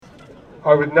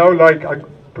I would now like to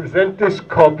present this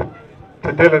cup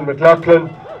to Dylan McLaughlin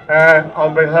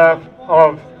on behalf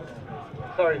of,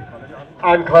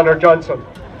 and Connor Johnson.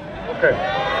 Okay.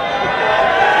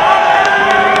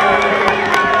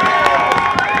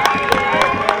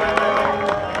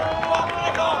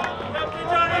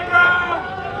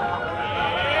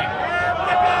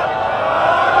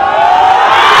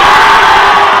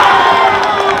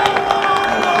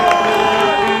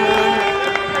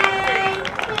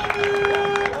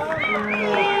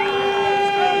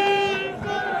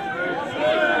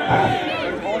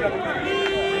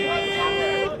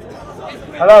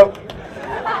 Hello.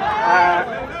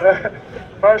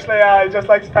 Firstly, I'd just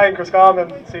like to thank Roscommon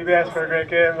CBS for a great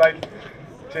game.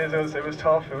 Jesus, it was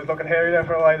tough. It was looking hairy there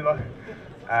for a while, but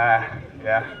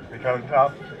yeah, we came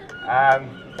top.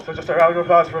 So just a round of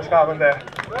applause for Roscommon there.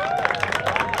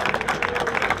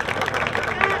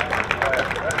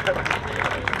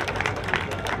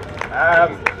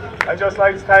 I'd just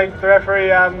like to thank the referee,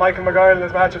 Michael McGoyle, and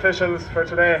his match officials for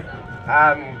today.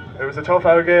 It was a tough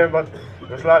out game, but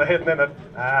there was a lot of hitting in it.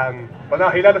 But no,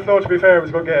 he let it flow, to be fair. It was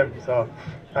a good game, so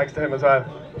thanks to him as well.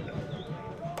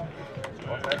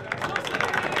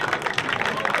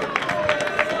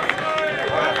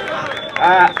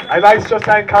 I'd like to just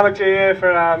thank Connacht GA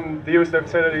for the use of their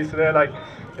facilities today.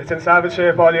 It's in savage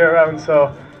shape all year round,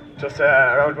 so just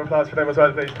a round of applause for them as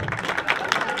well, please.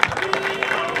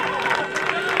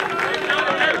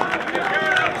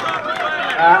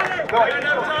 No,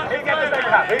 he'll get the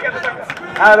second half.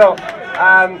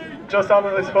 Just on it,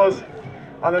 I suppose,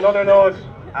 on another note,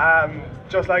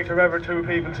 just like to remember two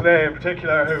people today in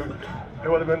particular who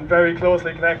would have been very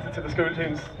closely connected to the school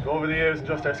teams over the years and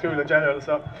just their school in general.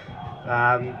 So,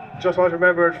 just want to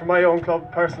remember it from my own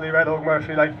club personally, Red Oak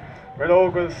Murphy. Red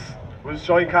Oak was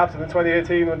joint captain in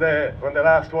 2018 when they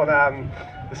last won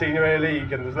the Senior A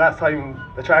League, and it was the last time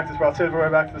the Attracta brought silverware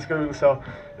back to the school. So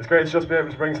it's great to just be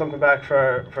able to bring something back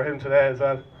for him today as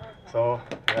well. So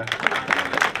yeah.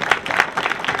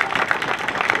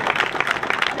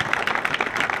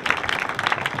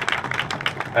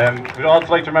 We'd also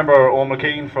like to remember Owen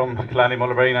McKean from Killarney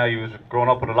Mullabrina. He was growing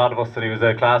up with a lot of us, and he was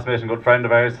a classmate and good friend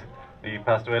of ours. He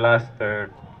passed away they're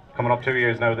coming up 2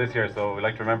 years now this year, so we'd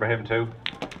like to remember him too.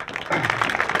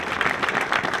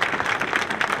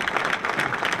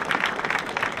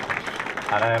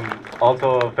 And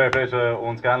also fair play to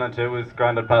Owen Scanlon too. His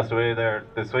granddad passed away there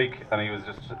this week, and his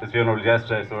funeral was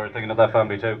yesterday, so we're thinking of that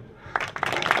family too.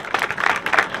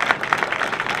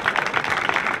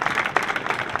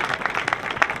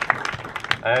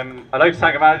 I'd like to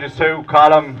thank our managers too: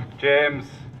 Colm, James,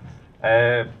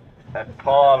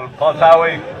 Paul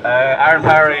Towie, Aaron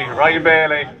Parry, Ryan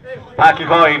Bailey, Pat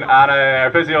Coyne, and our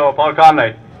physio Paul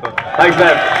Conley. So, thanks to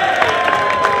them.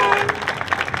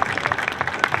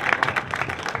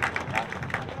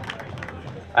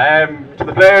 To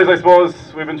the players, I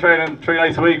suppose, we've been training 3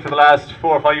 nights a week for the last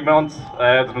 4 or 5 months.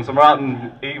 There's been some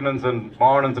rotten evenings and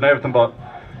mornings and everything, but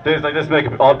days like this make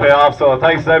it all pay off, so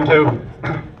thanks to them too.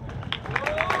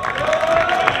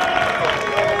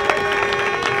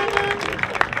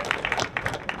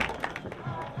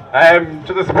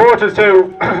 To the supporters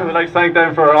too, I'd like to thank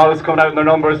them for always coming out in their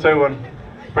numbers too and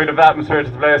bringing the atmosphere to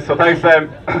the place, so thanks to them.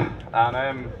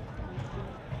 And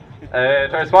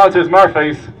to our sponsors,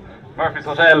 Murphy's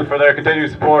Hotel, for their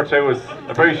continued support too, is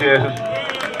appreciated.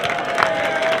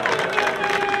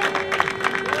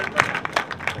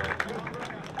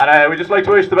 And we'd just like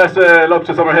to wish the best luck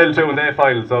to Summerhill too in the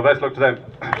A-final, so best luck to them.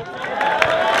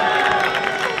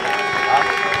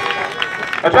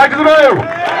 Attracta the move!